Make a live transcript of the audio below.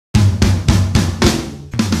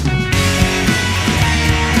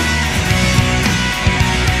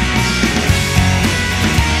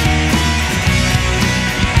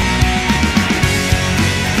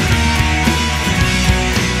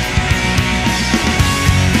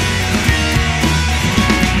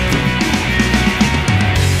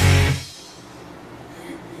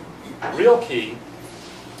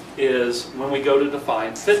is when we go to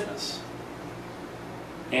define fitness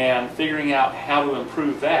and figuring out how to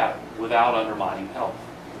improve that without undermining health,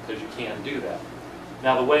 because you can do that.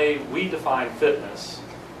 Now, the way we define fitness,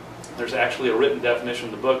 there's actually a written definition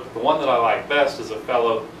in the book. The one that I like best is a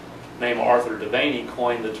fellow named Arthur Devaney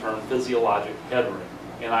coined the term physiologic headroom,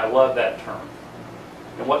 and I love that term.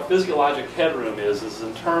 And what physiologic headroom is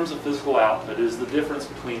in terms of physical output, is the difference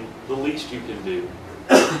between the least you can do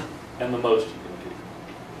and the most you can do.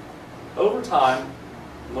 Over time,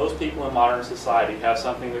 most people in modern society have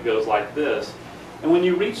something that goes like this, and when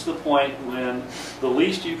you reach the point when the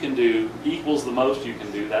least you can do equals the most you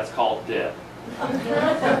can do, that's called dead.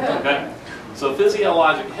 Okay? So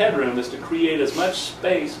physiologic headroom is to create as much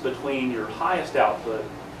space between your highest output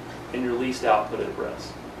and your least output at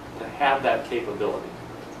rest, to have that capability.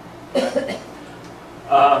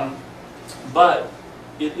 But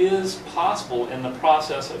it is possible in the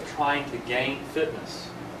process of trying to gain fitness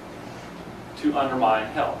to undermine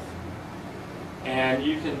health. And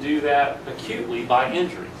you can do that acutely by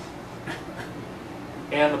injury.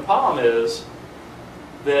 And the problem is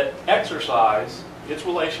that exercise, its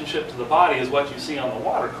relationship to the body is what you see on the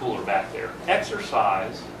water cooler back there.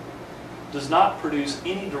 Exercise does not produce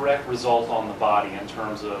any direct result on the body in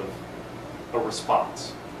terms of a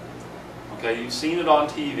response. Okay, you've seen it on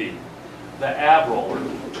TV. The ab roller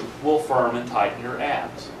will firm and tighten your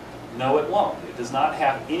abs. No, it won't. It does not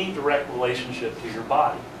have any direct relationship to your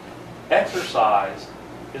body. Exercise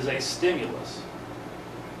is a stimulus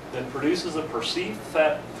that produces a perceived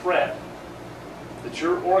threat that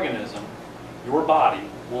your organism, your body,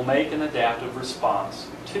 will make an adaptive response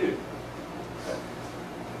to.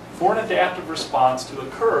 For an adaptive response to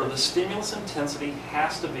occur, the stimulus intensity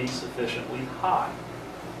has to be sufficiently high.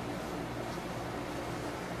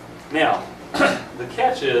 Now, the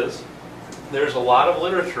catch is, there's a lot of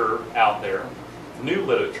literature out there, new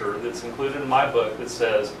literature that's included in my book, that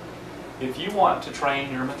says if you want to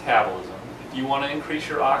train your metabolism, if you want to increase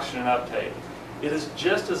your oxygen uptake, it is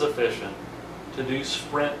just as efficient to do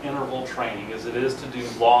sprint interval training as it is to do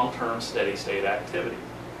long-term steady state activity.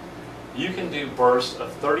 You can do bursts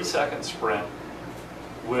of 30-second sprint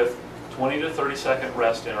with 20 to 30-second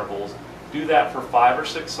rest intervals. Do that for 5 or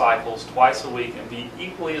 6 cycles twice a week and be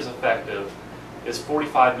equally as effective as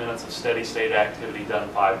 45 minutes of steady state activity done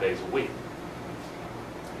 5 days a week.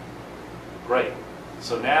 Great.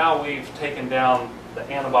 So now we've taken down the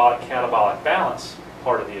anabolic-catabolic balance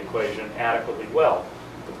part of the equation adequately well.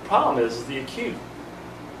 But the problem is the acute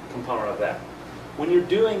component of that. When you're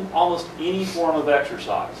doing almost any form of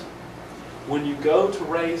exercise, when you go to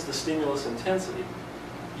raise the stimulus intensity,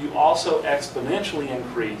 you also exponentially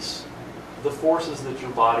increase the forces that your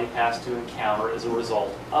body has to encounter as a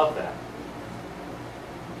result of that.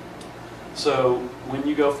 So when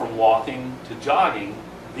you go from walking to jogging,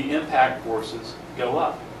 the impact forces go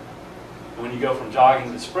up. And when you go from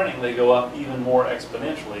jogging to sprinting, they go up even more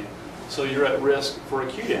exponentially, so you're at risk for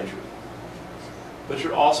acute injury. But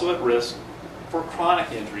you're also at risk for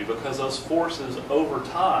chronic injury, because those forces over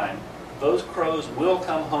time, those crows will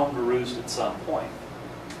come home to roost at some point.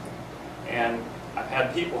 And I've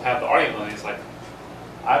had people have the argument with me, it's like,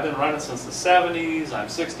 I've been running since the 70s, I'm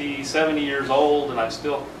 60, 70 years old, and I'm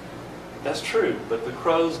still... That's true, but the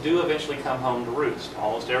crows do eventually come home to roost.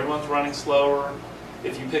 Almost everyone's running slower.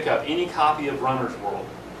 If you pick up any copy of Runner's World,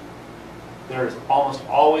 there's almost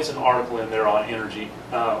always an article in there on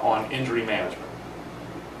injury management.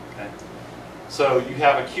 Okay? So you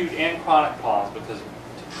have acute and chronic problems, because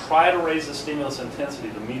to try to raise the stimulus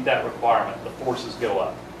intensity to meet that requirement, the forces go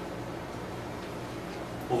up.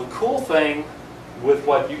 Well, the cool thing with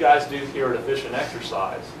what you guys do here at Efficient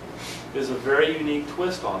Exercise is a very unique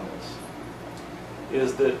twist on this.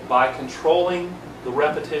 Is that by controlling the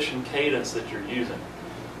repetition cadence that you're using,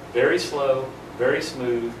 very slow, very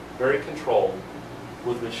smooth, very controlled,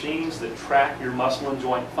 with machines that track your muscle and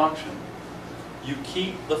joint function, you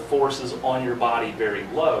keep the forces on your body very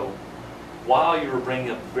low while you're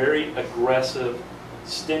bringing a very aggressive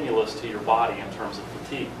stimulus to your body in terms of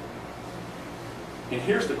fatigue. And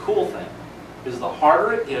here's the cool thing, is the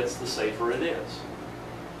harder it gets, the safer it is.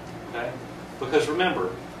 Okay? Because remember,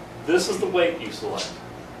 this is the weight you select.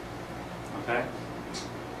 Okay?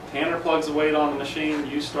 Tanner plugs the weight on the machine,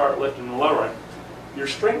 you start lifting and lowering. Your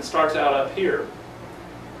strength starts out up here.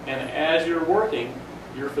 And as you're working,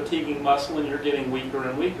 you're fatiguing muscle and you're getting weaker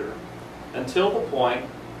and weaker, until the point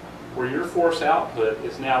where your force output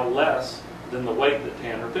is now less than the weight that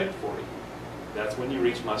Tanner picked for you. That's when you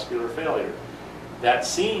reach muscular failure. That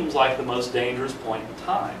seems like the most dangerous point in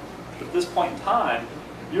time. But at this point in time,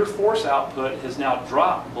 your force output has now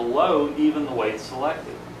dropped below even the weight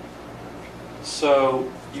selected. So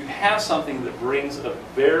you have something that brings a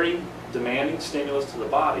very demanding stimulus to the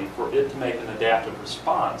body for it to make an adaptive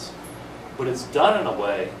response, but it's done in a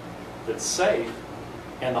way that's safe,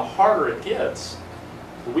 and the harder it gets,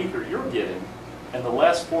 the weaker you're getting, and the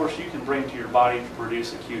less force you can bring to your body to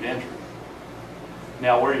produce acute injury.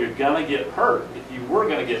 Now, where you're going to get hurt, if you were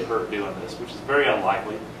going to get hurt doing this, which is very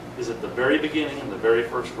unlikely, is at the very beginning and the very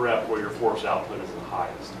first rep where your force output is the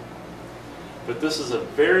highest. But this is a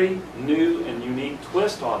very new and unique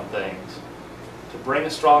twist on things to bring a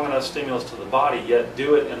strong enough stimulus to the body, yet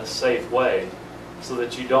do it in a safe way so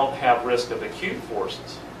that you don't have risk of acute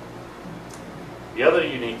forces. The other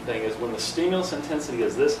unique thing is when the stimulus intensity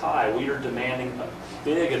is this high, we are demanding a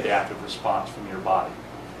big adaptive response from your body.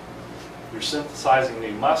 You're synthesizing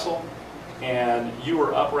new muscle, and you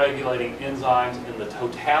are upregulating enzymes in the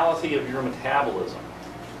totality of your metabolism,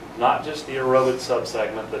 not just the aerobic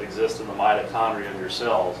subsegment that exists in the mitochondria of your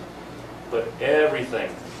cells, but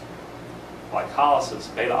everything.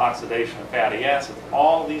 Glycolysis, beta oxidation of fatty acids,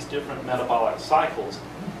 all these different metabolic cycles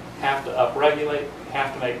have to upregulate,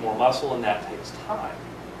 have to make more muscle, and that takes time.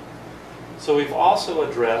 So we've also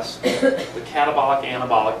addressed the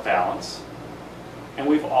catabolic-anabolic balance, and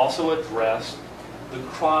we've also addressed the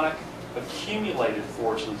chronic accumulated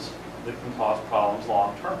forces that can cause problems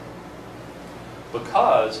long term.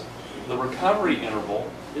 Because the recovery interval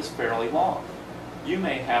is fairly long. You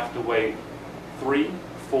may have to wait 3,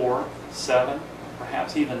 4, 7,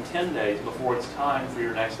 perhaps even 10 days before it's time for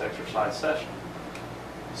your next exercise session.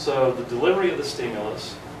 So the delivery of the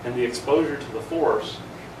stimulus and the exposure to the force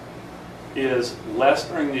is less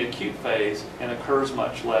during the acute phase and occurs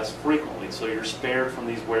much less frequently. So you're spared from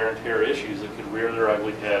these wear and tear issues that can rear their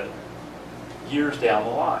ugly head years down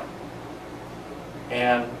the line.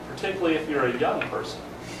 And particularly if you're a young person,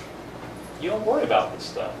 you don't worry about this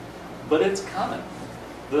stuff. But it's coming.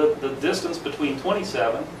 The distance between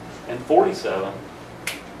 27 and 47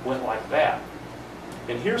 went like that.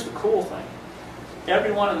 And here's the cool thing.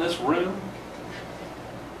 Everyone in this room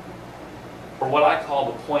are what I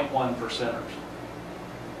call the 0.1 percenters.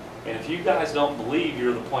 And if you guys don't believe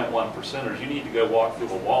you're the 0.1 percenters, you need to go walk through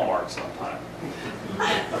a Walmart sometime.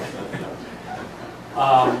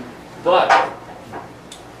 But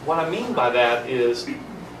what I mean by that is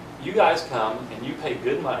you guys come and you pay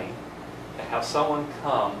good money to have someone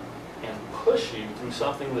come and push you through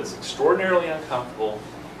something that's extraordinarily uncomfortable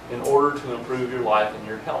in order to improve your life and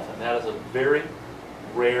your health. And that is a very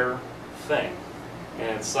rare thing.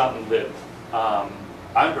 And it's something that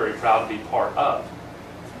I'm very proud to be part of.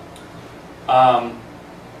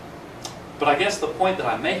 But I guess the point that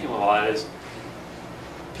I'm making with all that is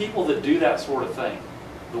people that do that sort of thing,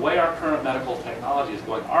 the way our current medical technology is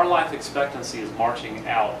going, our life expectancy is marching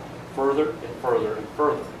out further and further and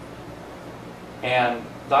further. And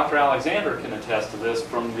Dr. Alexander can attest to this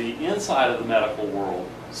from the inside of the medical world,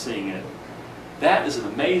 seeing it. That is an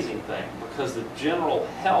amazing thing because the general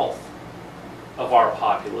health of our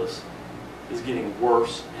populace is getting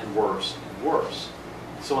worse and worse and worse.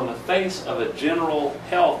 So in the face of a general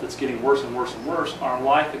health that's getting worse and worse and worse, our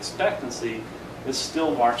life expectancy is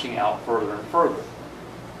still marching out further and further.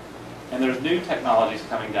 And there's new technologies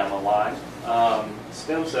coming down the line.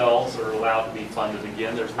 Stem cells are allowed to be funded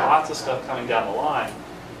again. There's lots of stuff coming down the line.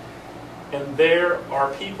 And there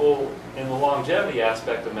are people in the longevity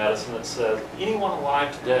aspect of medicine that says anyone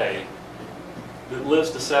alive today that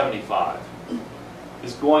lives to 75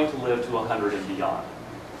 is going to live to 100 and beyond.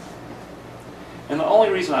 And the only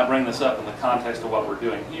reason I bring this up in the context of what we're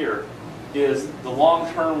doing here is the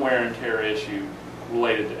long-term wear and tear issue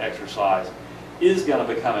related to exercise is going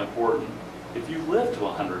to become important if you live to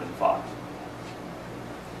 105.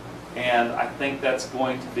 And I think that's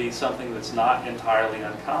going to be something that's not entirely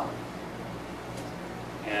uncommon.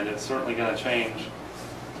 And it's certainly going to change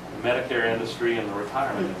the Medicare industry and the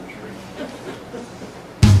retirement industry.